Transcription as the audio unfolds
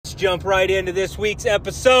jump right into this week's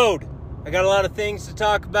episode. I got a lot of things to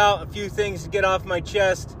talk about, a few things to get off my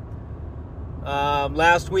chest.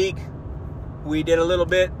 Last week, we did a little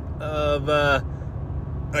bit of,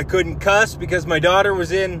 I couldn't cuss because my daughter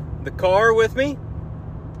was in the car with me.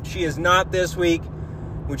 She is not this week,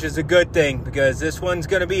 which is a good thing because this one's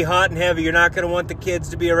going to be hot and heavy. You're not going to want the kids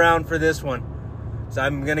to be around for this one. So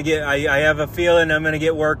I'm going to get, I have a feeling I'm going to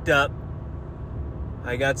get worked up.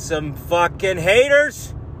 I got some fucking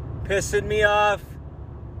haters pissing me off.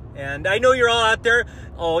 And I know you're all out there,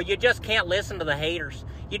 oh, you just can't listen to the haters.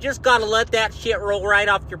 You just got to let that shit roll right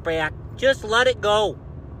off your back. Just let it go.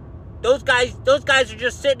 Those guys are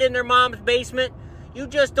just sitting in their mom's basement. You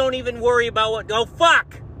just don't even worry about what, oh,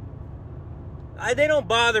 fuck. They don't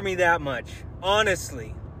bother me that much,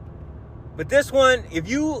 honestly. But this one, if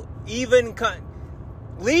you even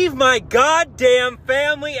leave my goddamn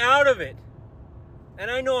family out of it.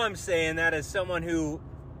 And I know I'm saying that as someone who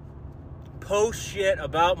posts shit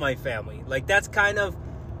about my family. Like, that's kind of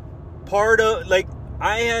part of, like,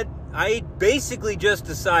 I basically just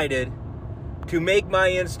decided to make my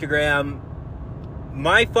Instagram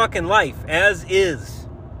my fucking life as is.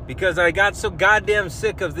 Because I got so goddamn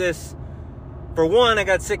sick of this. For one, I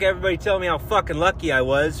got sick of everybody telling me how fucking lucky I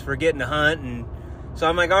was for getting to hunt. And so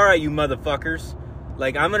I'm like, all right, you motherfuckers.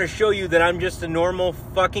 Like, I'm going to show you that I'm just a normal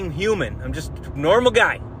fucking human. I'm just a normal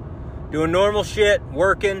guy. Doing normal shit,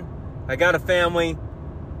 working. I got a family.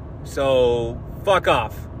 So, fuck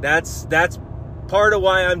off. That's part of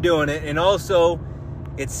why I'm doing it. And also,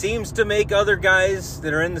 it seems to make other guys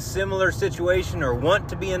that are in the similar situation or want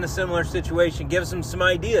to be in a similar situation, gives them some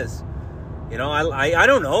ideas. You know, I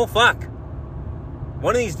don't know. Fuck.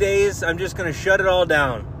 One of these days, I'm just going to shut it all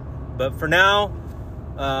down. But for now,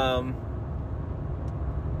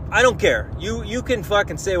 I don't care. You can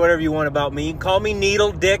fucking say whatever you want about me. Call me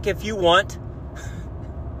Needle Dick if you want.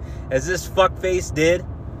 As this fuckface did.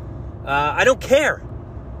 I don't care.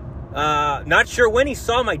 Not sure when he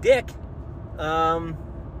saw my dick.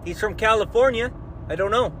 He's from California. I don't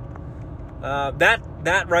know.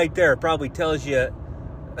 That right there probably tells you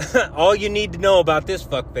all you need to know about this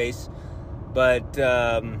fuckface. But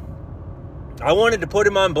I wanted to put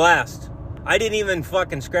him on blast. I didn't even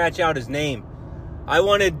fucking scratch out his name. I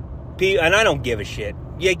wanted people, and I don't give a shit.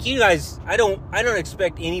 Like, you guys, I don't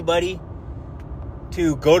expect anybody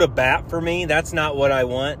to go to bat for me. That's not what I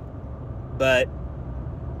want. But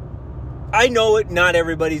I know it. Not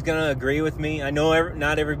everybody's gonna agree with me. I know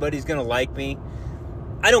not everybody's gonna like me.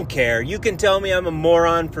 I don't care. You can tell me I'm a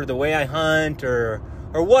moron for the way I hunt or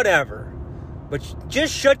whatever. But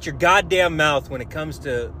just shut your goddamn mouth when it comes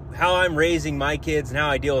to how I'm raising my kids and how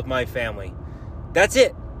I deal with my family. That's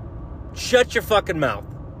it. Shut your fucking mouth.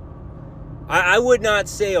 I would not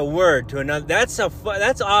say a word to another. That's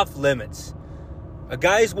off limits. A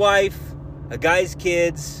guy's wife, a guy's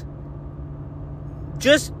kids.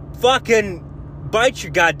 Just fucking bite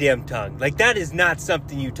your goddamn tongue. Like, that is not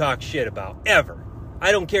something you talk shit about, ever.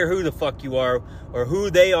 I don't care who the fuck you are, or who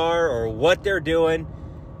they are, or what they're doing.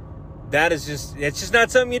 It's just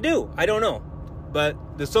not something you do. I don't know.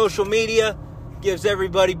 But the social media gives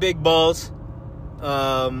everybody big balls.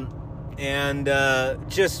 And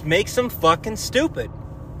just makes them fucking stupid.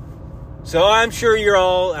 So I'm sure you're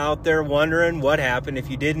all out there wondering what happened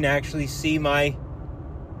if you didn't actually see my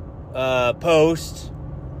post.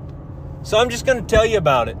 So I'm just going to tell you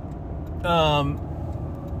about it.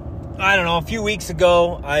 I don't know, a few weeks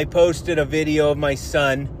ago, I posted a video of my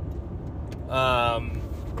son.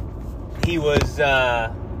 He was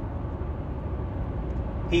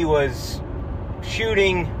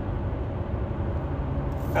shooting.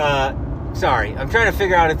 Sorry, I'm trying to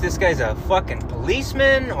figure out if this guy's a fucking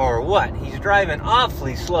policeman or what. He's driving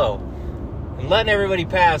awfully slow and letting everybody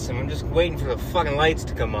pass him. I'm just waiting for the fucking lights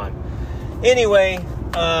to come on. Anyway,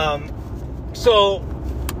 so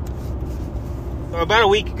about a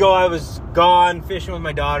week ago, I was gone fishing with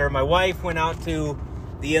my daughter. My wife went out to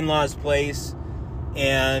the in-laws' place,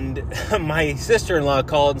 and my sister-in-law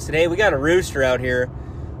called and said, hey, we got a rooster out here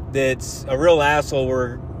that's a real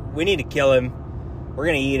asshole. We need to kill him. We're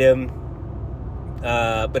going to eat him.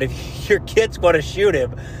 But if your kids want to shoot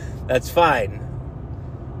him, that's fine.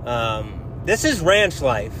 This is ranch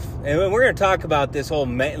life. And we're going to talk about this whole,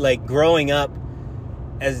 like, growing up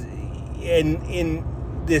as in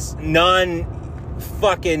this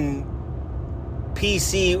non-fucking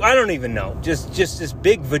PC, I don't even know. Just this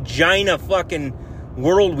big vagina fucking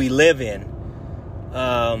world we live in.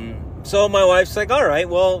 So my wife's like, all right,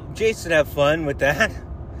 well, Jason, have fun with that.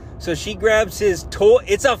 So she grabs his toy.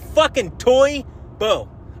 It's a fucking toy bow.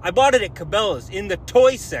 I bought it at Cabela's in the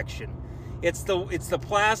toy section. It's the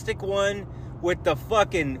plastic one with the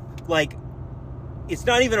fucking like, it's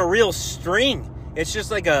not even a real string. It's just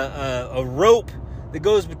like a rope that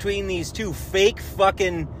goes between these two fake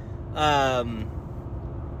fucking,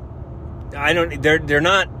 they're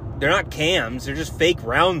not cams. They're just fake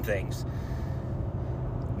round things.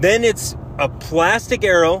 Then it's a plastic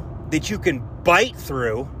arrow that you can bite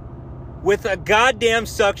through with a goddamn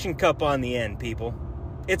suction cup on the end, people.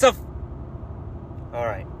 All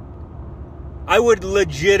right. I would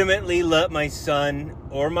legitimately let my son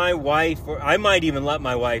or my wife, or I might even let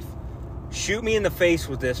my wife shoot me in the face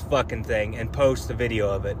with this fucking thing and post the video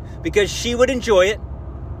of it, because she would enjoy it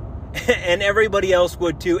and everybody else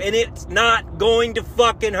would too, and it's not going to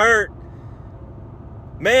fucking hurt.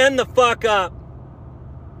 Man the fuck up.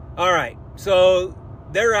 All right, so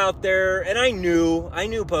they're out there, and I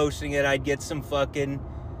knew posting it I'd get some fucking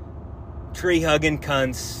tree-hugging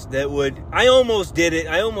cunts that would... I almost did it.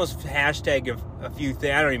 I almost hashtagged a few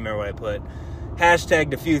things. I don't even remember what I put.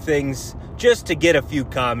 Hashtagged a few things just to get a few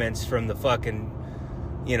comments from the fucking,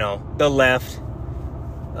 the left.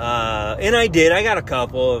 And I did. I got a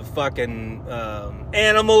couple of fucking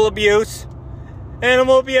animal abuse. And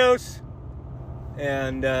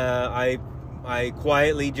I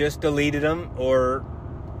quietly just deleted them or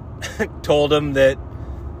told them that,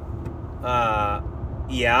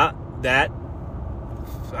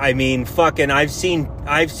 I've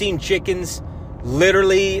seen chickens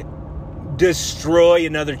literally destroy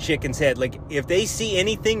another chicken's head. Like, if they see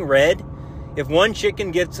anything red, if one chicken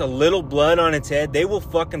gets a little blood on its head, they will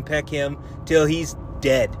fucking peck him till he's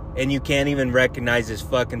dead, and you can't even recognize his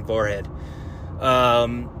fucking forehead.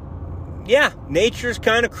 Nature's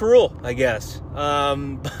kind of cruel, I guess.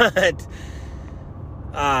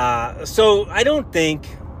 So I don't think,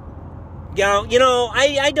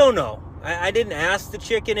 I don't know. I didn't ask the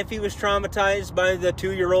chicken if he was traumatized by the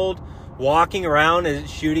 2-year-old walking around and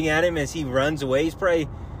shooting at him as he runs away. He's probably,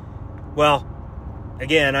 well,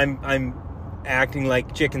 again, I'm acting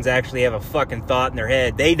like chickens actually have a fucking thought in their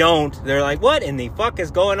head. They don't. They're like, what in the fuck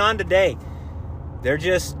is going on today? They're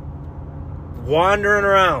just wandering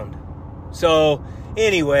around. So,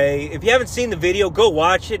 anyway, if you haven't seen the video, go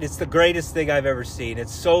watch it. It's the greatest thing I've ever seen.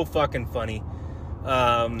 It's so fucking funny.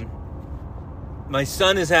 My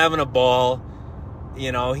son is having a ball.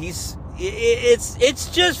 It's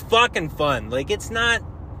just fucking fun. Like, it's not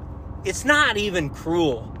even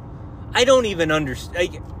cruel. I don't even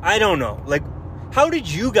understand. I don't know. Like, how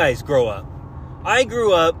did you guys grow up? I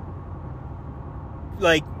grew up,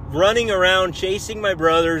 like, running around, chasing my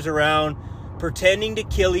brothers around, pretending to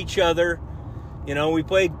kill each other. We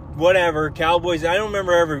played whatever, cowboys. I don't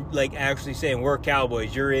remember ever, like, actually saying, we're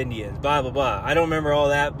cowboys, you're Indians, blah, blah, blah. I don't remember all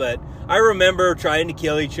that, but I remember trying to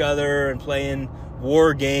kill each other and playing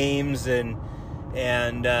war games and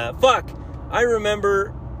I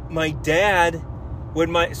remember my dad,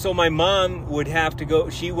 my mom would have to go,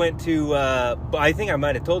 she went to, I think I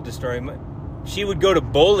might have told the story, she would go to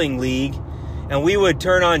bowling league, and we would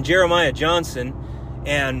turn on Jeremiah Johnson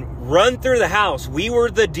and run through the house. We were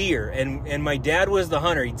the deer, and my dad was the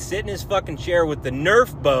hunter. He'd sit in his fucking chair with the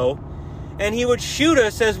Nerf bow, and he would shoot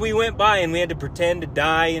us as we went by, and we had to pretend to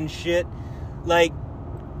die and shit. Like,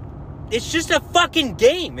 it's just a fucking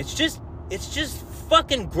game. It's just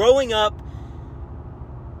fucking growing up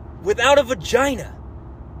without a vagina.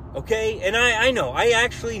 Okay? And I know. I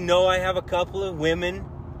actually know I have a couple of women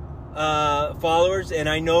followers, and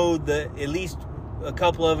I know that at least a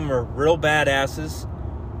couple of them are real badasses.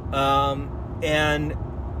 And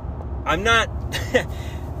I'm not...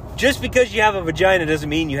 just because you have a vagina doesn't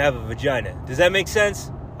mean you have a vagina. Does that make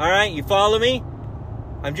sense? Alright? You follow me?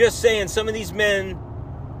 I'm just saying some of these men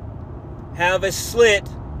have a slit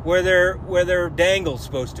where their dangle's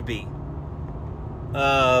supposed to be.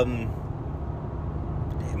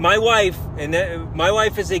 My wife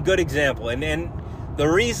is a good example, and the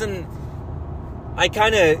reason I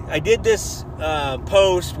did this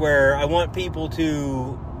post where I want people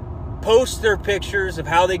to post their pictures of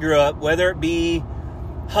how they grew up, whether it be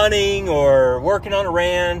hunting or working on a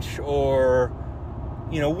ranch or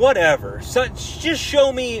whatever. So just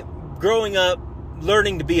show me growing up,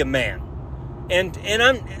 learning to be a man. And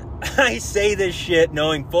I say this shit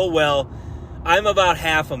knowing full well I'm about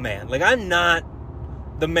half a man. Like, I'm not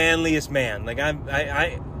the manliest man. Like,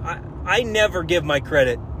 I never give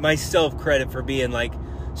myself credit for being like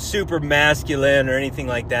super masculine or anything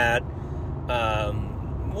like that.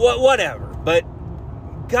 Whatever. But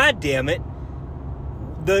god damn it,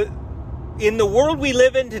 in the world we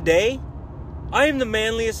live in today, I am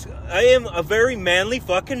a very manly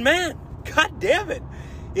fucking man. God damn it.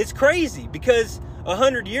 It's crazy, because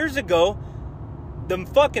 100 years ago, the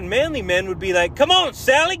fucking manly men would be like, come on,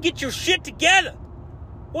 Sally, get your shit together.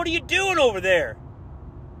 What are you doing over there?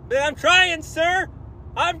 I'm trying, sir.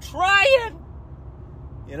 I'm trying.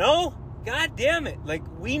 You know? God damn it. Like,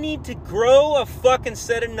 we need to grow a fucking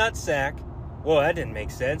set of nutsack. Whoa, that didn't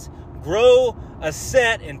make sense. Grow a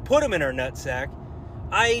set and put them in our nutsack.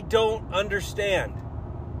 I don't understand.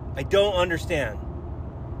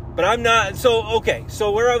 But I'm not,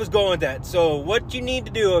 so where I was going with that. So what you need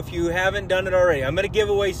to do if you haven't done it already, I'm going to give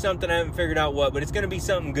away something, I haven't figured out what, but it's going to be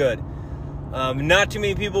something good. Not too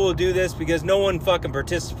many people will do this because no one fucking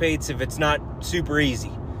participates if it's not super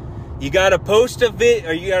easy. You got to post a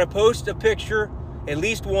picture, at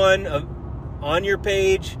least one, on your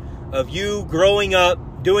page of you growing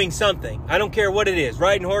up doing something. I don't care what it is,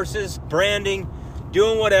 riding horses, branding,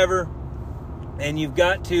 doing whatever, and you've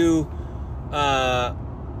got to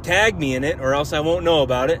tag me in it or else I won't know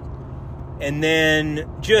about it. And then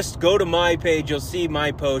just go to my page, you'll see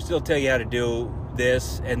my post, it'll tell you how to do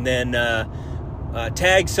this, and then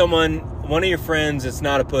tag someone, one of your friends that's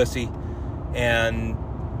not a pussy, and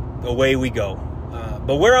away we go.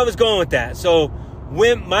 But where I was going with that, so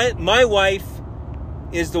when my wife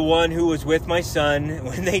is the one who was with my son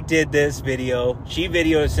when they did this video. She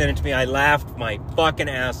sent it to me. I laughed my fucking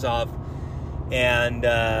ass off and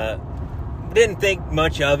didn't think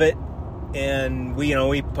much of it. And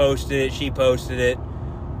we posted it. She posted it.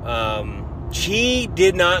 She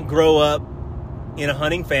did not grow up in a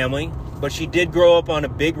hunting family, but she did grow up on a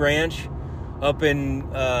big ranch up in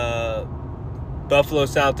Buffalo,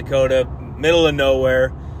 South Dakota, middle of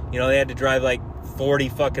nowhere. They had to drive like 40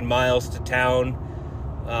 fucking miles to town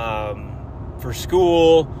for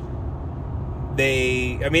school.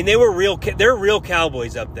 They're real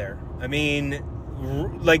cowboys up there. I mean,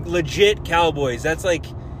 like legit cowboys. That's like,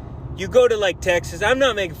 you go to like Texas. I'm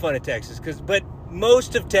not making fun of Texas, but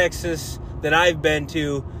most of Texas that I've been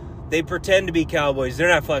to, they pretend to be cowboys. They're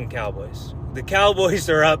not fucking cowboys. The cowboys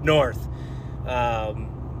are up north.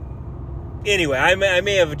 Anyway, I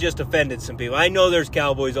may have just offended some people. I know there's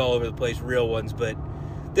cowboys all over the place, real ones, but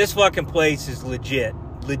this fucking place is legit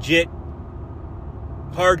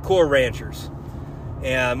hardcore ranchers.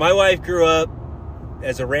 And my wife grew up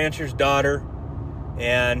as a rancher's daughter,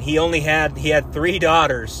 and he had 3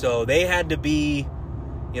 daughters, so they had to be,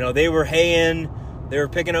 they were haying, they were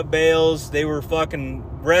picking up bales, they were fucking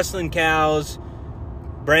wrestling cows,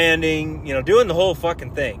 branding, doing the whole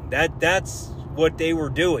fucking thing. That's what they were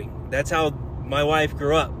doing. That's how my wife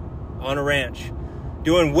grew up, on a ranch,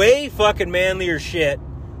 doing way fucking manlier shit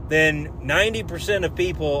than 90% of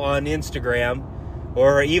people on Instagram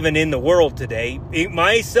or even in the world today,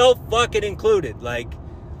 myself fucking included. Like,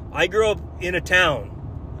 I grew up in a town.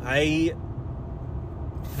 I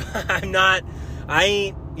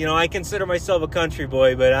consider myself a country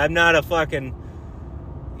boy, but I'm not a fucking,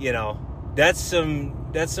 that's some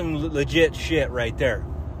legit shit right there.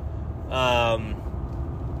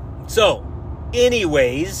 So,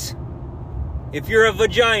 anyways, if you're a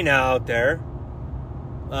vagina out there,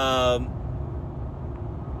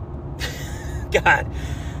 God,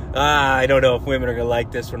 I don't know if women are gonna like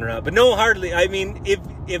this one or not, but no, hardly. I mean,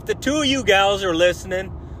 if the 2 of you gals are listening,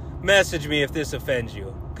 message me if this offends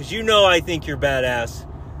you, because I think you're badass,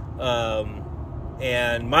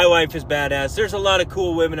 and my wife is badass. There's a lot of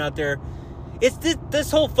cool women out there. It's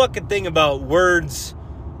this whole fucking thing about words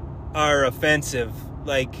are offensive.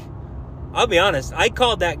 Like, I'll be honest, I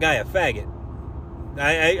called that guy a faggot.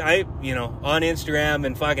 I on Instagram,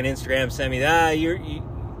 and fucking Instagram sent me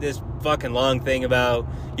this fucking long thing about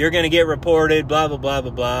you're gonna get reported, blah blah blah blah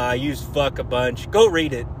blah. I used fuck a bunch. Go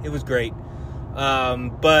read it. It was great.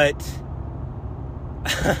 But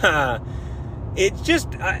it's just,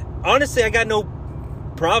 honestly, I got no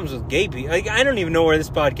problems with gay people. Like, I don't even know where this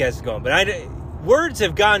podcast is going, but words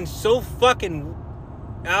have gotten so fucking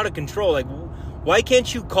out of control. Like, why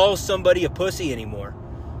can't you call somebody a pussy anymore?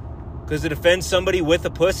 Because it offends somebody with a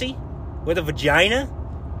pussy? With a vagina?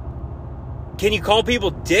 Can you call people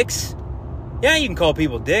dicks? Yeah, you can call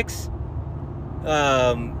people dicks.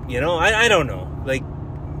 I don't know. Like,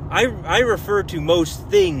 I refer to most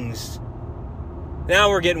things. Now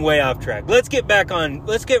we're getting way off track. Let's get back on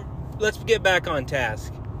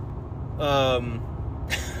task. I'm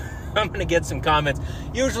gonna get some comments.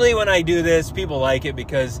 Usually when I do this, people like it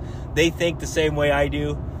because they think the same way I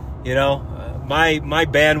do. My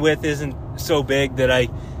bandwidth isn't so big that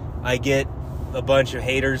I get a bunch of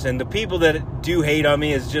haters, and the people that do hate on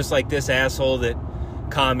me is just like this asshole that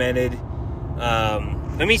commented.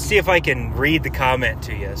 Let me see if I can read the comment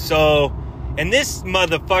to you. So, and this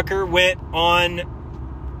motherfucker went on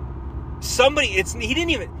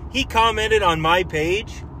he commented on my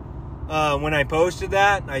page when I posted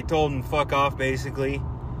that. I told him fuck off, basically.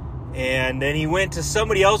 And then he went to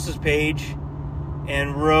somebody else's page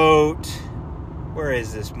and wrote, where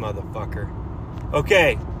is this motherfucker?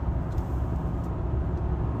 Okay.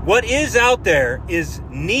 What is out there is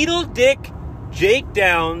Needle Dick Jake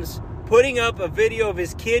Downs putting up a video of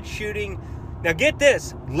his kid shooting, now get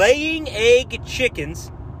this, laying egg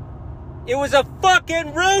chickens. It was a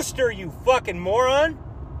fucking rooster, you fucking moron.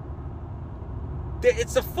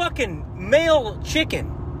 It's a fucking male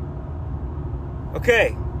chicken.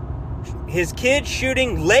 Okay. His kid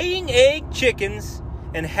shooting laying egg chickens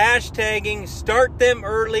and hashtagging start them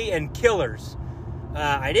early and killers.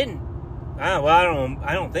 I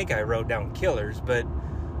don't think I wrote down killers, but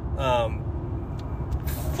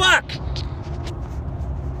fuck.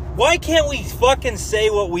 Why can't we fucking say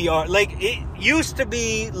what we are? Like, it used to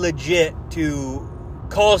be legit to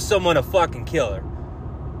call someone a fucking killer,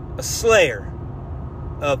 a slayer,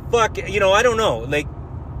 a fuck, I don't know. Like,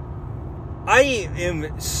 I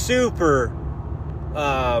am super,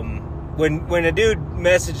 when a dude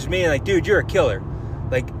messages me like, dude, you're a killer,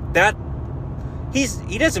 like that,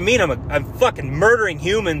 he doesn't mean I'm fucking murdering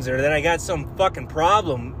humans or that I got some fucking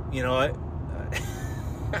problem,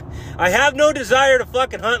 I have no desire to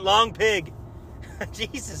fucking hunt long pig.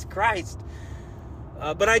 Jesus Christ.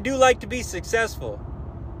 But I do like to be successful.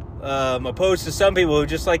 Opposed to some people who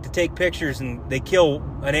just like to take pictures and they kill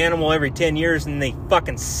an animal every 10 years and they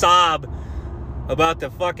fucking sob about the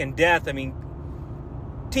fucking death. I mean,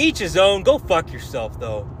 to each his own. Go fuck yourself,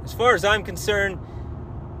 though. As far as I'm concerned,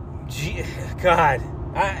 God,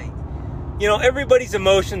 everybody's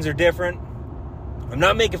emotions are different. I'm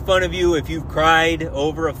not making fun of you if you've cried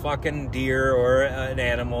over a fucking deer or an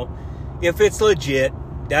animal. If it's legit,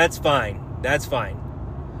 that's fine. That's fine.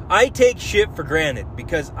 I take shit for granted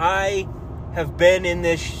because I have been in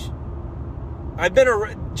this. I've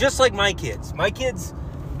been just like my kids. My kids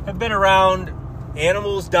have been around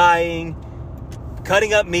animals dying,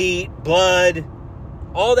 cutting up meat, blood,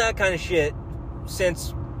 all that kind of shit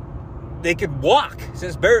since they could walk,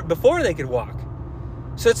 since before they could walk.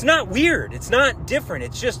 So it's not weird. It's not different.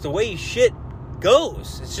 It's just the way shit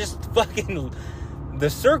goes. It's just fucking the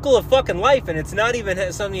circle of fucking life, and it's not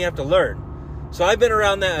even something you have to learn. So I've been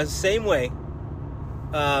around that the same way.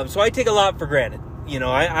 So I take a lot for granted.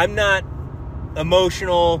 I'm not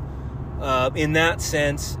emotional in that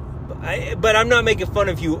sense. But I'm not making fun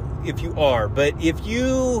of you if you are. But if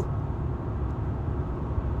you...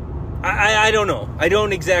 I don't know. I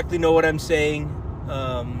don't exactly know what I'm saying.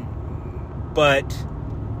 But...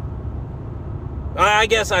 I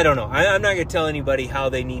guess I don't know. I'm not going to tell anybody how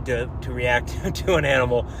they need to react to an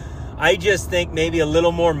animal. I just think maybe a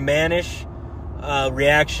little more mannish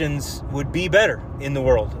reactions would be better in the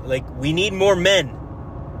world. Like, we need more men.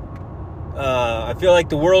 I feel like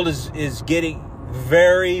the world is getting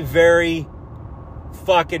very, very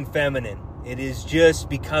fucking feminine. It is just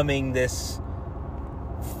becoming this...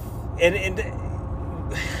 And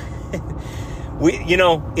we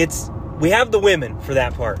have the women for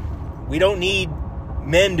that part. We don't need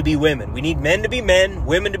men to be women. We need men to be men,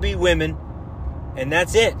 women to be women, and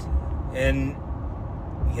that's it. And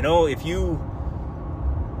if you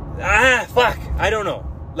I don't know.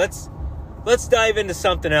 Let's dive into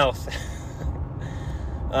something else.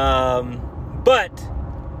 But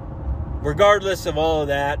regardless of all of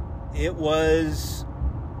that, I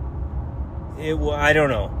don't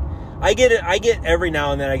know. I get every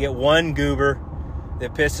now and then I get one goober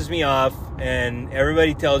that pisses me off, and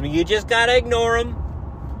everybody tells me, you just gotta ignore them.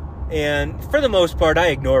 And for the most part, I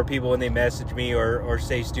ignore people when they message me or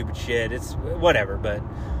say stupid shit. It's whatever, but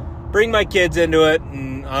bring my kids into it,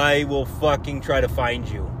 and I will fucking try to find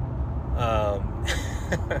you. All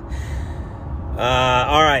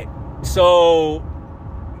right. So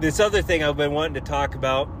this other thing I've been wanting to talk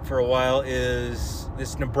about for a while is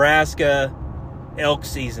this Nebraska elk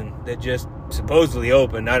season that just supposedly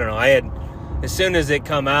opened. I don't know. As soon as it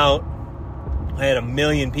come out, I had 1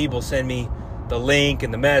 million people send me the link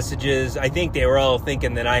and the messages. I think they were all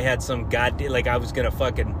thinking that I had some goddamn, like I was going to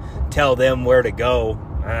fucking tell them where to go.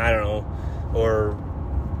 I don't know. Or,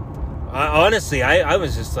 honestly, I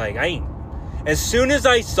was just like, as soon as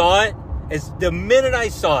I saw it, the minute I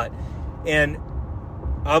saw it, and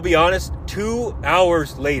I'll be honest, 2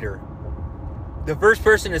 hours later, the first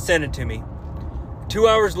person to send it to me, 2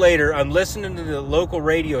 hours later, I'm listening to the local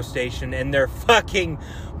radio station, and they're fucking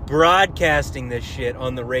broadcasting this shit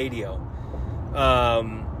on the radio.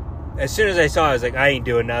 As soon as I saw it, I was like, I ain't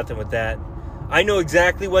doing nothing with that. I know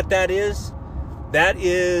exactly what that is. That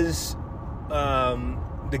is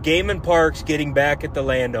the game and parks getting back at the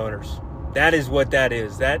landowners. That is what that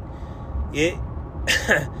is.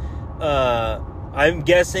 I'm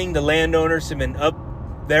guessing the landowners have been up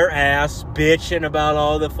their ass bitching about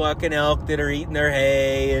all the fucking elk that are eating their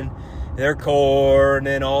hay and their corn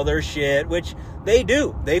and all their shit, which they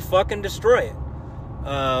do. They fucking destroy it.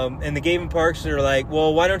 And the game and parks are like,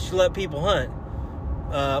 well, why don't you let people hunt?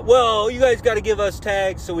 Well, you guys got to give us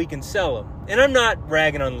tags so we can sell them. And I'm not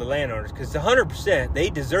ragging on the landowners, because 100% they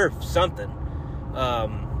deserve something.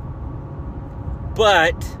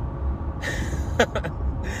 But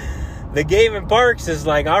the game and parks is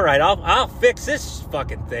like, all right, I'll fix this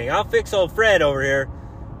fucking thing. I'll fix old Fred over here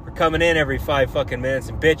for coming in every 5 fucking minutes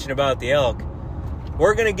and bitching about the elk.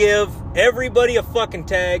 We're going to give everybody a fucking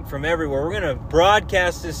tag from everywhere. We're going to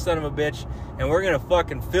broadcast this son of a bitch, and we're going to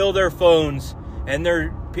fucking fill their phones, and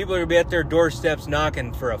people are going to be at their doorsteps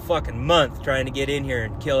knocking for a fucking month trying to get in here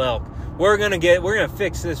and kill elk. We're going to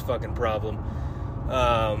fix this fucking problem.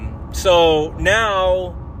 So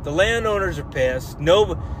now the landowners are pissed.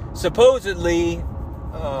 Supposedly,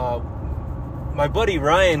 my buddy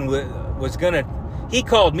Ryan was going to, he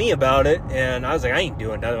called me about it, and I was like, I ain't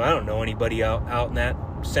doing nothing. I don't know anybody out in that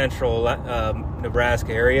central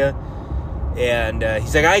Nebraska area. And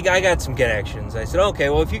he's like, I got some connections. I said, okay,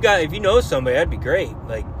 well, if you know somebody, that'd be great.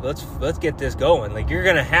 Like, let's get this going. Like, you're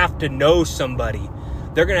gonna have to know somebody.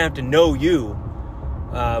 They're gonna have to know you.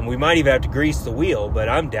 We might even have to grease the wheel, but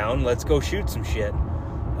I'm down. Let's go shoot some shit.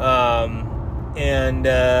 And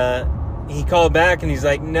he called back and he's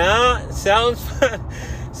like, nah, sounds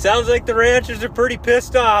like the ranchers are pretty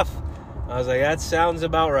pissed off. I was like, that sounds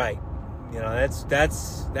about right. You know,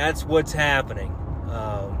 that's what's happening.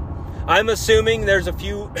 I'm assuming there's a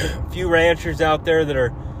few ranchers out there that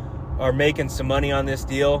are making some money on this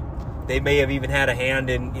deal. They may have even had a hand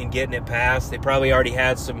in getting it passed. They probably already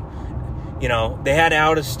had some, they had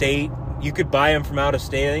out of state. You could buy them from out of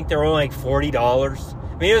state. I think they were only like $40.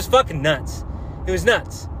 I mean, it was fucking nuts. It was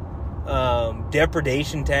nuts.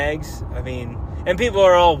 Depredation tags. I mean, and people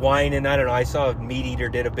are all whining. I don't know. I saw Meat Eater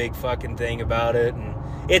did a big fucking thing about it, and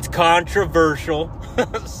it's controversial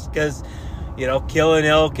because, killing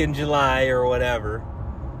elk in July or whatever.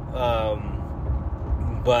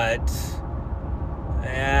 But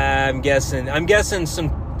I'm guessing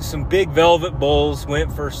some big velvet bulls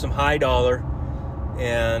went for some high dollar.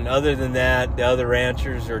 And other than that, the other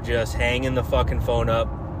ranchers are just hanging the fucking phone up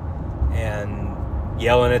and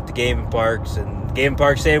yelling at the game and parks. And the game and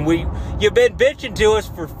parks saying, you've been bitching to us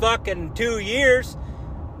for fucking 2 years.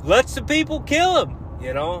 Let some people kill them,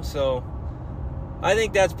 So I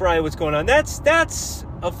think that's probably what's going on. That's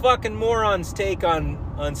a fucking moron's take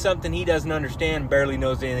on something he doesn't understand and barely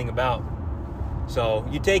knows anything about. So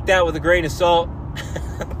you take that with a grain of salt.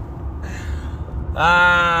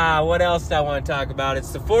 What else do I want to talk about?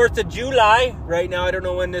 It's the 4th of July. Right now, I don't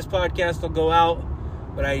know when this podcast will go out,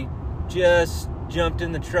 but I just jumped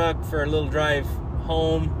in the truck for a little drive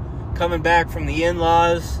home, coming back from the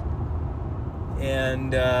in-laws,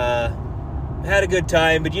 and had a good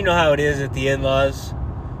time, but you know how it is at the in-laws,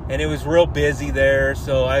 and it was real busy there,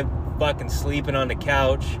 so I'm fucking sleeping on the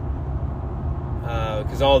couch,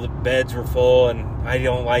 because all the beds were full, and I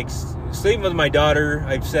don't like sleeping with my daughter.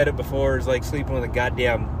 I've said it before, is like sleeping with a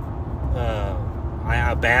goddamn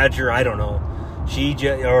a badger. I don't know. She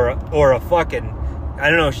or a fucking, I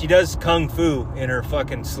don't know. She does kung fu in her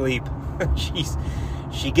fucking sleep.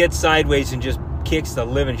 She gets sideways and just kicks the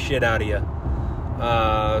living shit out of you.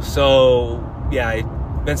 So yeah,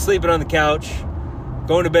 I've been sleeping on the couch,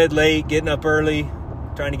 going to bed late, getting up early,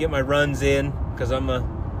 trying to get my runs in because I'm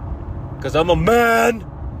a man.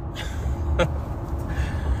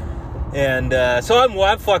 And so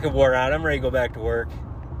I'm fucking wore out. I'm ready to go back to work.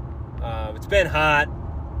 It's been hot,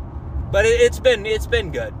 but it's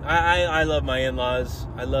been good. I love my in-laws.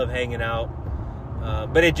 I love hanging out,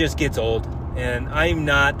 but it just gets old, and I'm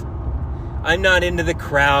not into the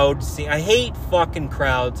crowd scene. I hate fucking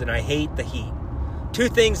crowds, and I hate the heat. 2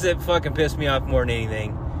 things that fucking piss me off more than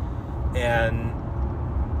anything. And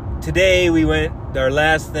today our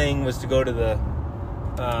last thing was to go to the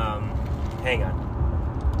hang on.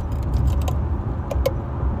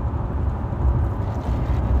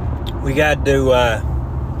 We got to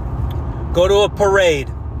go to a parade.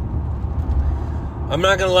 I'm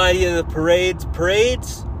not gonna lie to you, the parades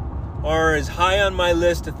are as high on my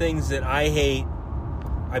list of things that I hate.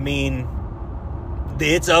 I mean,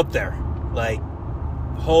 it's up there. Like,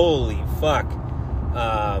 holy fuck.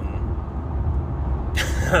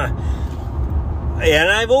 And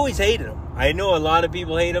I've always hated them. I know a lot of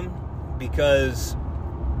people hate them because,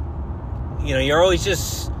 you're always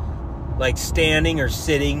just like standing or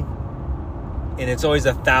sitting, and it's always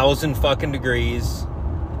 1,000 fucking degrees.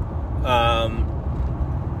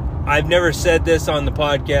 I've never said this on the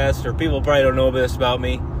podcast, or people probably don't know this about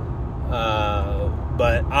me.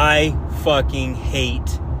 but I fucking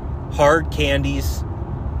hate hard candies,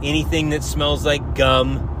 anything that smells like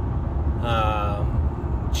gum,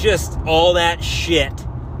 just all that shit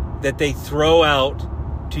that they throw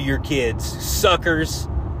out to your kids. Suckers.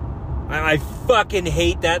 I fucking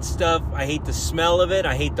hate that stuff. I hate the smell of it.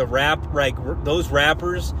 I hate the wrap, like those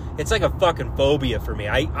wrappers. It's like a fucking phobia for me.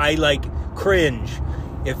 I like cringe.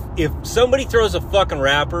 If somebody throws a fucking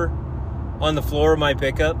wrapper on the floor of my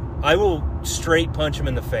pickup, I will straight punch him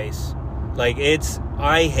in the face. Like,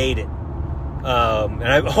 I hate it. And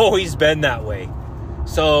I've always been that way.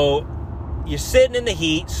 So, you're sitting in the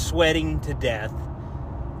heat, sweating to death.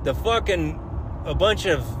 A bunch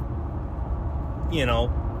of,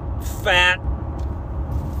 fat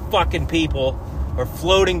fucking people are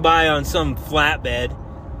floating by on some flatbed,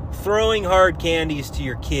 throwing hard candies to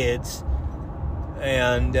your kids,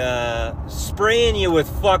 and spraying you with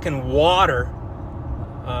fucking water.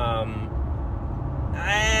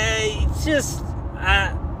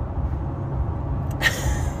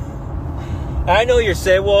 I know you're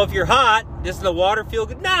saying, well, if you're hot, does the water feel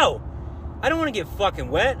good? No, I don't want to get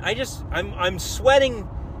fucking wet. I'm sweating.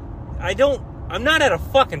 I'm not at a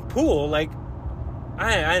fucking pool. Like,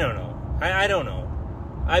 I don't know. I don't know.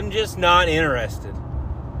 I'm just not interested.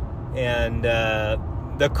 And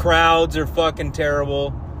the crowds are fucking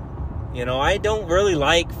terrible. I don't really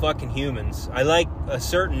like fucking humans. I like a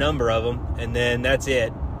certain number of them, and then that's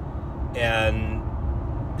it. And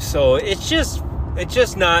so it's just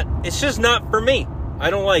not for me. I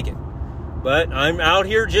don't like it. But I'm out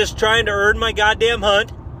here just trying to earn my goddamn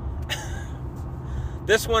hunt.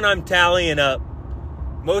 This one I'm tallying up.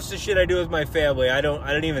 Most of the shit I do with my family, I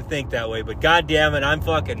don't even think that way. But goddamn it, I'm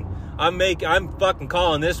fucking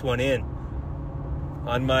calling this one in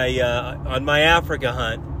on my Africa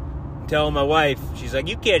hunt. I'm telling my wife, she's like,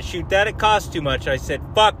 you can't shoot that, it costs too much. I said,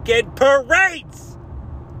 fucking parades!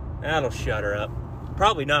 That'll shut her up.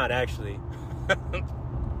 Probably not, actually.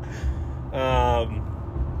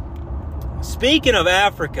 Speaking of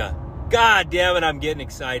Africa, god damn it, I'm getting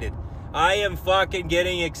excited. I am fucking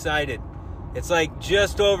getting excited. It's like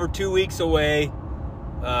just over 2 weeks away.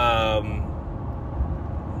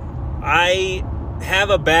 I have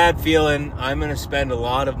a bad feeling I'm going to spend a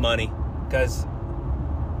lot of money because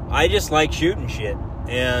I just like shooting shit.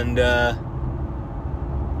 And, I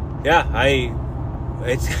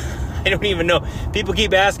don't even know. People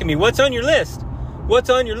keep asking me, what's on your list? What's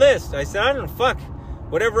on your list? I said, I don't know, fuck.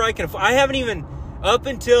 Whatever I can. I haven't even, up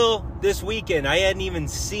until this weekend, I hadn't even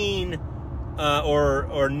seen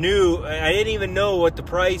or knew. I didn't even know what the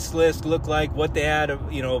price list looked like, what they had,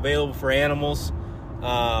 available for animals.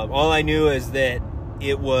 All I knew is that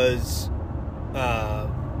it was I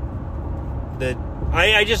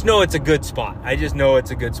just know it's a good spot. I just know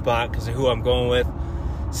it's a good spot because of who I'm going with.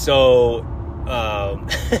 So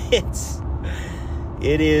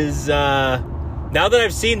it is now that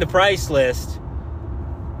I've seen the price list,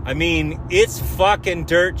 I mean, it's fucking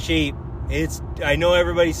dirt cheap. I know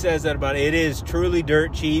everybody says that about it. It is truly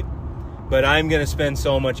dirt cheap, but I'm going to spend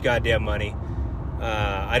so much goddamn money.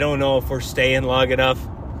 I don't know if we're staying long enough.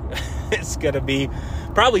 It's going to be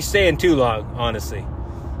probably staying too long, honestly.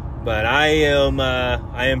 But I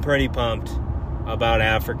am pretty pumped about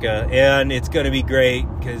Africa, and it's going to be great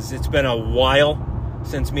because it's been a while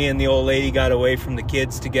since me and the old lady got away from the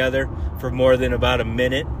kids together for more than about a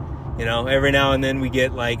minute. Every now and then we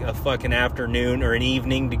get like a fucking afternoon or an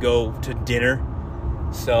evening to go to dinner.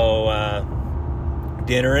 So,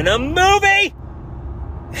 dinner and a movie!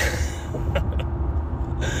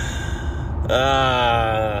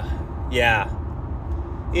 Yeah.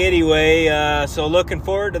 Anyway, so looking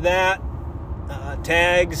forward to that.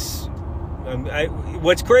 Tags.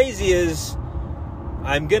 What's crazy is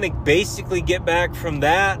I'm going to basically get back from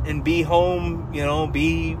that and be home,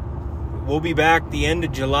 we'll be back the end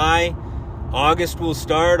of July. August will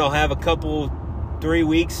start. I'll have 3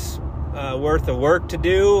 weeks worth of work to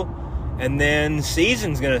do. And then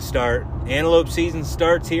season's going to start. Antelope season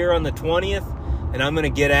starts here on the 20th. And I'm going to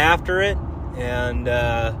get after it. And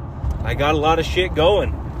I got a lot of shit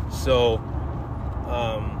going. So,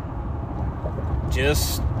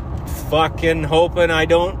 just fucking hoping I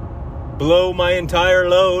don't blow my entire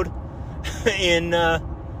load in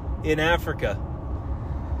Africa.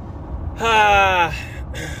 I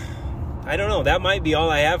don't know. That might be all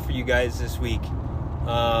I have for you guys this week.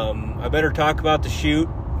 I better talk about the shoot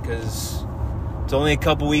because it's only a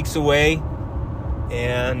couple weeks away.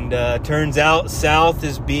 And turns out South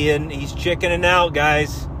he's chickening out,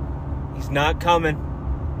 guys. He's not coming.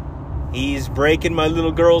 He's breaking my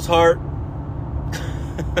little girl's heart.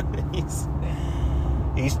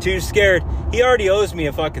 He's too scared. he already owes me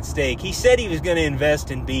a fucking steak. He said he was going to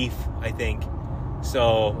invest in beef, I think.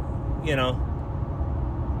 So, you know,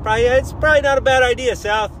 it's probably not a bad idea,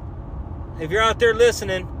 South. If you're out there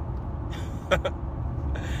listening.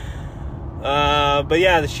 But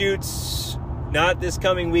yeah, the shoot's not this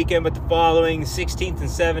coming weekend, but the following, 16th and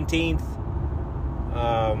 17th.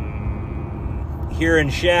 Here in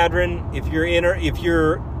Chadron. If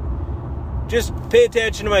you're just pay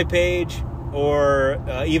attention to my page, or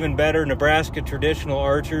even better, Nebraska Traditional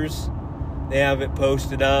Archers. They have it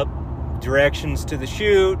posted up, directions to the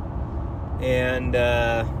shoot, and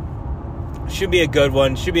should be a good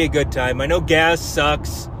one. Should be a good time. I know gas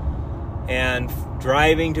sucks, and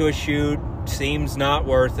driving to a shoot seems not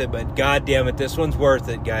worth it, but god damn it, this one's worth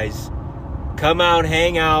it, guys. Come out,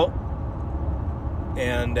 hang out,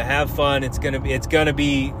 and have fun. It's gonna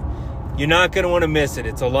be. You're not gonna want to miss it.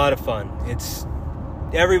 It's a lot of fun.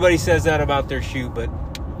 Everybody says that about their shoot, but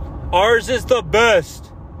ours is the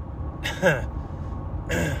best.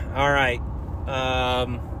 All right.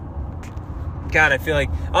 God, I feel like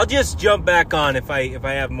I'll just jump back on if I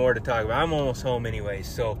have more to talk about. I'm almost home anyways.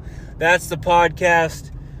 So that's the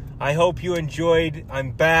podcast. I hope you enjoyed.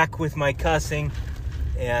 I'm back with my cussing.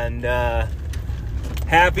 And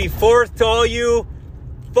happy 4th to all you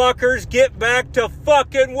fuckers. Get back to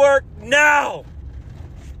fucking work now.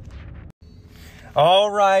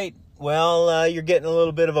 All right. Well, you're getting a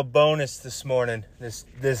little bit of a bonus this morning,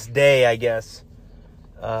 this day, I guess.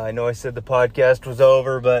 I know I said the podcast was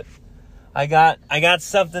over, but I got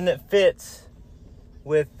something that fits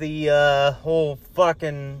with the whole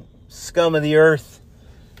fucking scum of the earth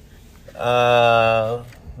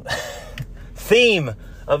theme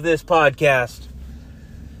of this podcast.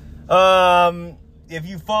 If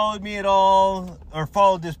you followed me at all, or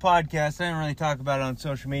followed this podcast, I didn't really talk about it on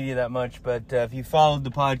social media that much, but if you followed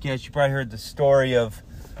the podcast, you probably heard the story of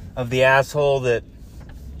the asshole that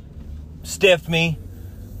stiffed me.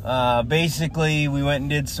 Basically, we went and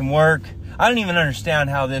did some work. I don't even understand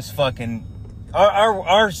how this fucking...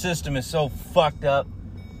 Our system is so fucked up,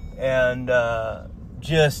 and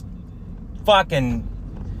just fucking...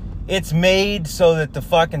 It's made so that the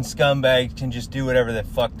fucking scumbags can just do whatever the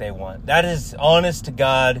fuck they want. That is, honest to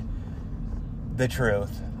God, the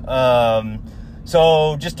truth.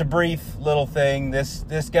 So, just a brief little thing.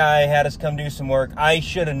 This guy had us come do some work. I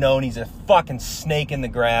should have known he's a fucking snake in the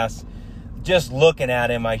grass. Just looking at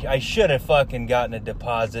him, I should have fucking gotten a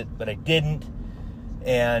deposit, but I didn't.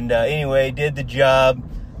 And anyway, did the job.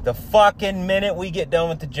 The fucking minute we get done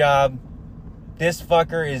with the job, this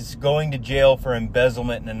fucker is going to jail for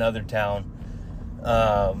embezzlement in another town.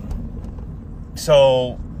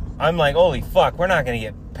 So I'm like, holy fuck, we're not going to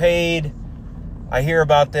get paid. I hear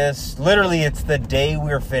about this. Literally, it's the day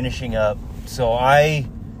we're finishing up. So I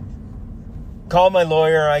call my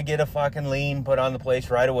lawyer. I get a fucking lien put on the place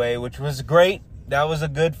right away, which was great. That was a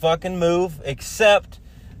good fucking move, except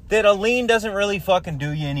that a lien doesn't really fucking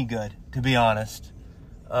do you any good, to be honest.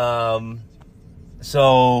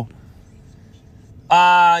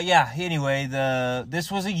 Yeah, anyway, this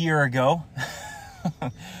was a year ago.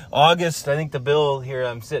 August, I think the bill here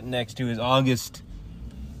I'm sitting next to is August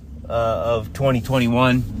of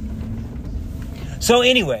 2021. So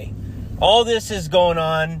anyway, all this is going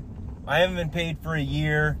on. I haven't been paid for a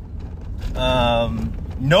year.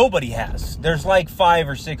 Nobody has. There's like 5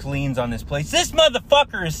 or 6 liens on this place. This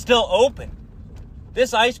motherfucker is still open.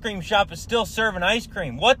 This ice cream shop is still serving ice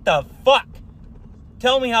cream. What the fuck?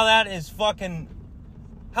 Tell me how that is fucking...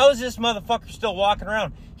 How is this motherfucker still walking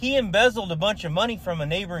around? He embezzled a bunch of money from a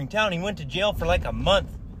neighboring town. He went to jail for like a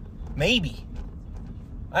month. Maybe.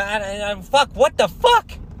 Fuck, what the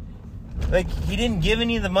fuck? Like, he didn't give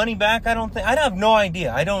any of the money back, I don't think. I have no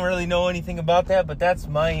idea. I don't really know anything about that, but that's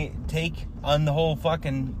my take on the whole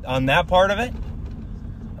fucking... on that part of it.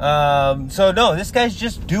 So, no, this guy's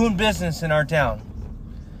just doing business in our town.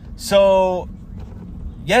 So,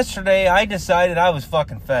 yesterday, I decided I was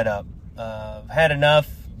fucking fed up. Had enough.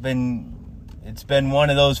 It's been one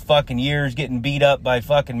of those fucking years getting beat up by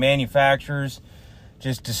fucking manufacturers,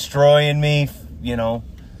 just destroying me, you know.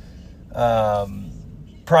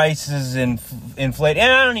 Prices inflate.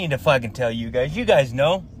 And I don't need to fucking tell you guys. You guys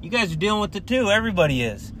know. You guys are dealing with it too. Everybody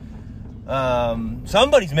is.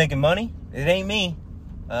 Somebody's making money. It ain't me.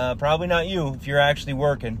 Probably not you if you're actually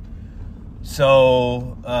working.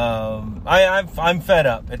 So I'm fed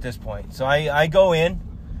up at this point. So I go in.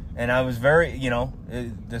 And I was very, you know,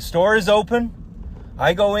 the store is open.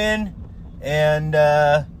 I go in, and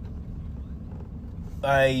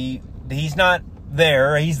he's not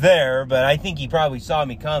there. He's there, but I think he probably saw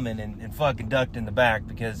me coming and fucking ducked in the back,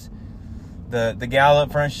 because the gal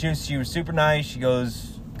up front, she was super nice. She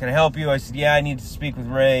goes, can I help you? I said, yeah, I need to speak with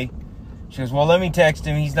Ray. She goes, well, let me text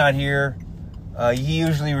him. He's not here. He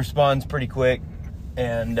usually responds pretty quick.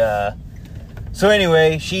 And so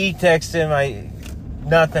anyway, she texts him.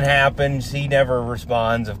 Nothing happens. He never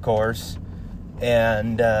responds, of course.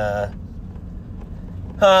 And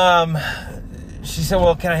she said,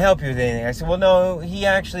 well, can I help you with anything? I said, well, no, he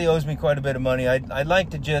actually owes me quite a bit of money. I'd like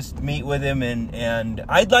to just meet with him, and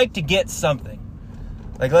I'd like to get something.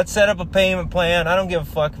 Like, let's set up a payment plan. I don't give a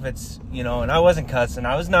fuck if it's, and I wasn't cussing.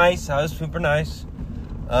 I was nice. I was super nice,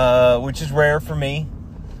 which is rare for me.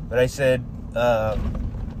 But I said,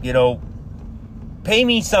 pay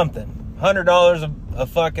me something. $100 a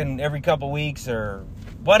fucking every couple weeks or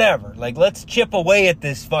whatever. Like, let's chip away at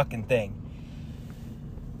this fucking thing.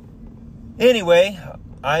 Anyway,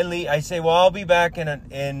 I say, well, I'll be back in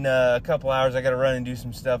a couple hours. I got to run and do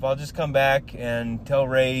some stuff. I'll just come back and tell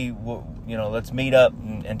Ray, let's meet up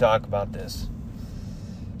and talk about this.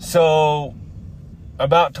 So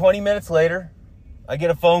about 20 minutes later, I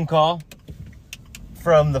get a phone call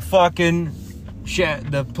from the fucking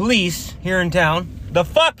the police here in town. The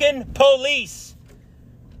fucking police.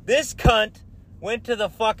 This cunt went to the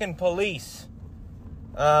fucking police.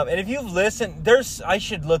 And if you've listened, I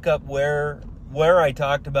should look up where I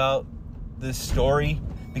talked about this story,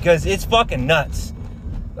 because it's fucking nuts.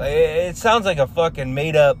 It sounds like a fucking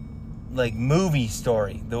made up like movie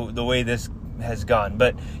story, the way this has gone.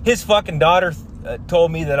 But his fucking daughter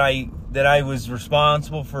told me that I was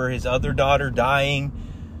responsible for his other daughter dying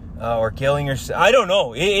or killing her. I don't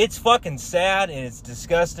know. It's fucking sad, and it's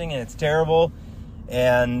disgusting, and it's terrible,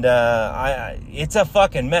 and it's a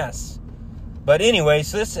fucking mess. But anyway,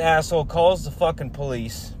 so this asshole calls the fucking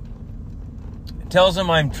police, tells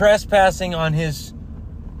him I'm trespassing at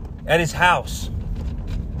his house.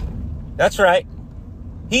 That's right.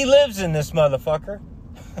 He lives in this motherfucker.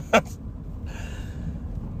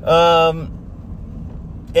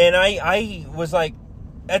 And I was like,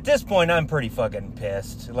 at this point, I'm pretty fucking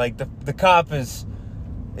pissed. Like, the cop is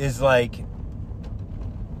like,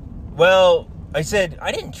 well, I said,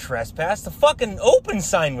 I didn't trespass. The fucking open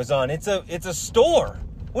sign was on. It's a store.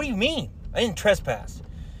 What do you mean? I didn't trespass.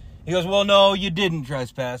 He goes, well, no, you didn't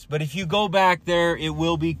trespass. But if you go back there, it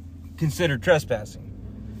will be considered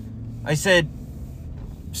trespassing. I said,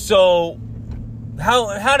 so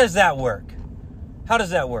how does that work? How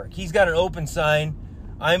does that work? He's got an open sign.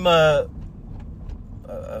 I'm a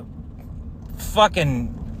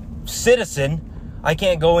fucking citizen. I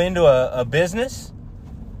can't go into a business.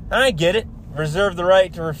 And I get it. Reserve the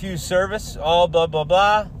right to refuse service. All blah, blah,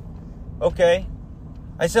 blah. Okay.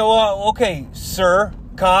 I said, well, okay, sir,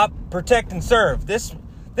 cop, protect and serve. This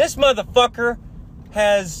motherfucker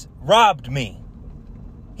has robbed me.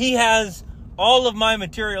 He has all of my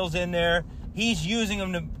materials in there. He's using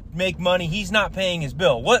them to make money. He's not paying his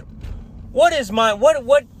bill. What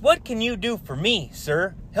can you do for me,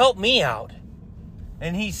 sir? Help me out.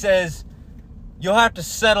 And he says, you'll have to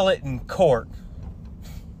settle it in court.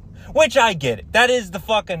 Which I get it. That is the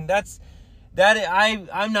fucking,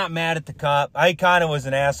 I'm not mad at the cop. I kind of was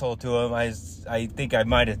an asshole to him. I think I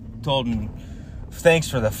might have told him thanks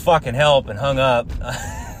for the fucking help and hung up.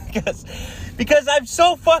 Because I'm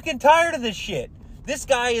so fucking tired of this shit. This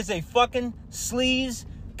guy is a fucking sleaze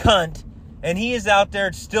cunt, and he is out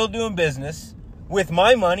there still doing business with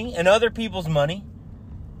my money and other people's money,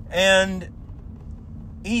 and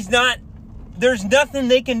there's nothing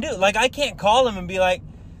they can do. Like, I can't call him and be like,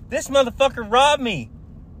 this motherfucker robbed me.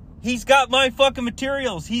 He's got my fucking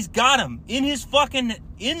materials. He's got them in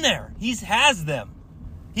there. He has them.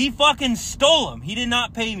 He fucking stole them. He did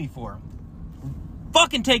not pay me for them.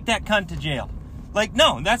 Fucking take that cunt to jail. Like,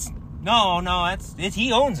 no,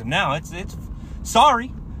 he owns them now. It's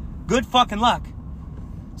sorry. Good fucking luck.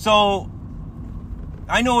 So,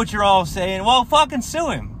 I know what you're all saying. Well, fucking sue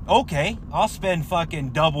him. Okay, I'll spend fucking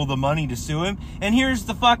double the money to sue him. And here's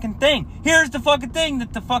the fucking thing. Here's the fucking thing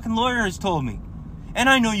that the fucking lawyer has told me. And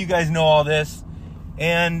I know you guys know all this.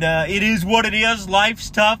 And it is what it is. Life's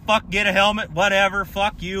tough. Fuck, get a helmet. Whatever.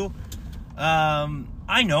 Fuck you.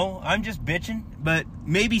 I know. I'm just bitching. But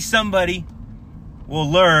maybe somebody will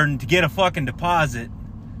learn to get a fucking deposit.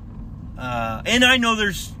 And I know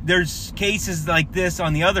there's cases like this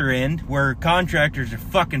on the other end where contractors are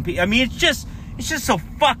fucking... I mean, it's just so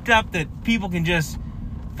fucked up that people can just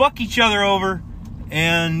fuck each other over,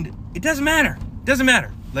 and it doesn't matter. It doesn't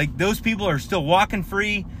matter. Like, those people are still walking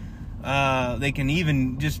free. They can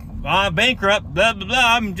even just bankrupt, blah, blah,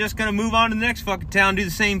 blah. I'm just going to move on to the next fucking town, do the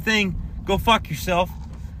same thing. Go fuck yourself.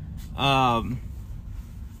 But,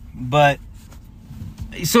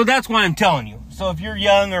 so that's why I'm telling you. So if you're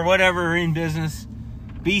young or whatever, or in business,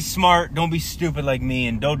 be smart. Don't be stupid like me.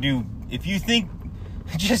 And don't do, if you think,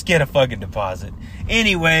 just get a fucking deposit.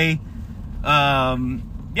 Anyway,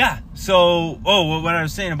 yeah. So, what I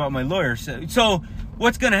was saying about my lawyer. So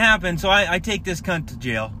what's going to happen? So I take this cunt to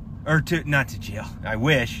jail. Or not to jail. I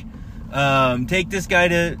wish. Take this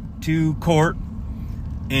guy to court.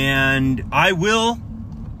 And I will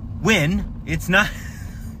win. It's not...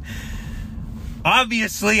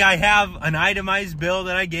 Obviously, I have an itemized bill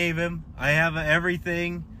that I gave him. I have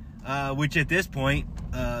everything, which at this point,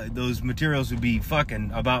 those materials would be fucking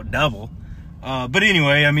about double. But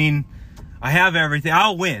anyway, I mean, I have everything.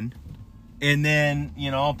 I'll win. And then,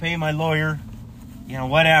 I'll pay my lawyer,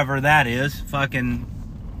 whatever that is, fucking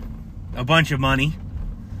a bunch of money.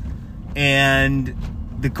 And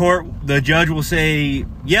the judge will say,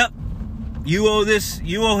 yep, you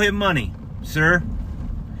owe him money, sir.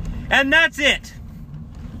 And that's it.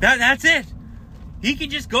 That's it. He can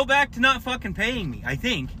just go back to not fucking paying me, I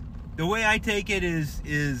think. The way I take it is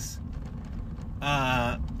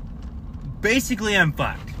basically I'm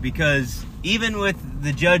fucked. Because even with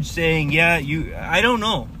the judge saying, yeah, I don't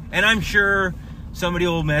know. And I'm sure somebody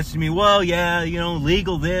will message me, well, yeah,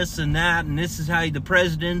 legal this and that, and this is how the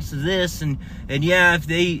president's this, and yeah, if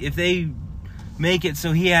they make it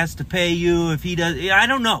so he has to pay you, if he does, I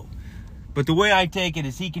don't know. But the way I take it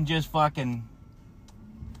is he can just fucking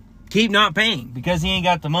keep not paying because he ain't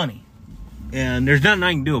got the money. And there's nothing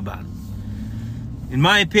I can do about it. In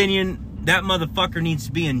my opinion, that motherfucker needs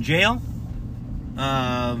to be in jail.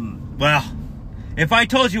 Well, if I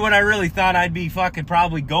told you what I really thought, I'd be fucking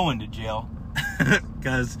probably going to jail.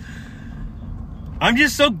 Because I'm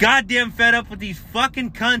just so goddamn fed up with these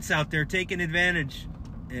fucking cunts out there taking advantage.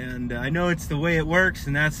 And I know it's the way it works,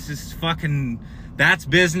 and that's just fucking... That's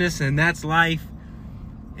business and that's life,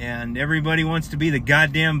 and everybody wants to be the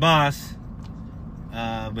goddamn boss.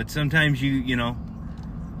 But sometimes you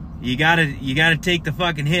gotta take the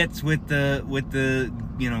fucking hits with the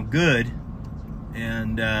good.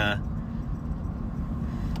 And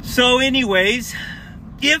so, anyways,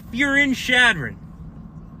 if you're in Chadron,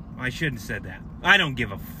 I shouldn't have said that. I don't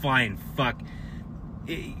give a flying fuck.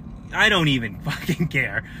 I don't even fucking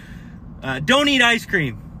care. Don't eat ice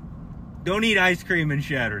cream. Don't eat ice cream in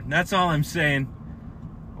Chadron. That's all I'm saying.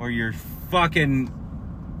 Or you're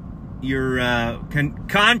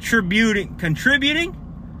contributing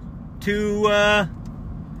to, I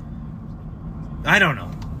don't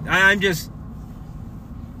know. I'm just,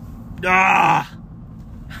 I'm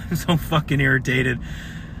so fucking irritated.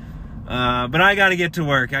 But I gotta get to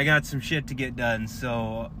work. I got some shit to get done.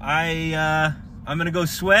 So I'm gonna go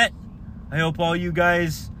sweat. I hope all you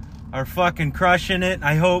guys are fucking crushing it.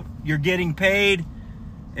 I hope you're getting paid,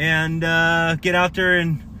 and get out there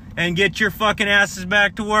and get your fucking asses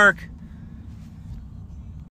back to work.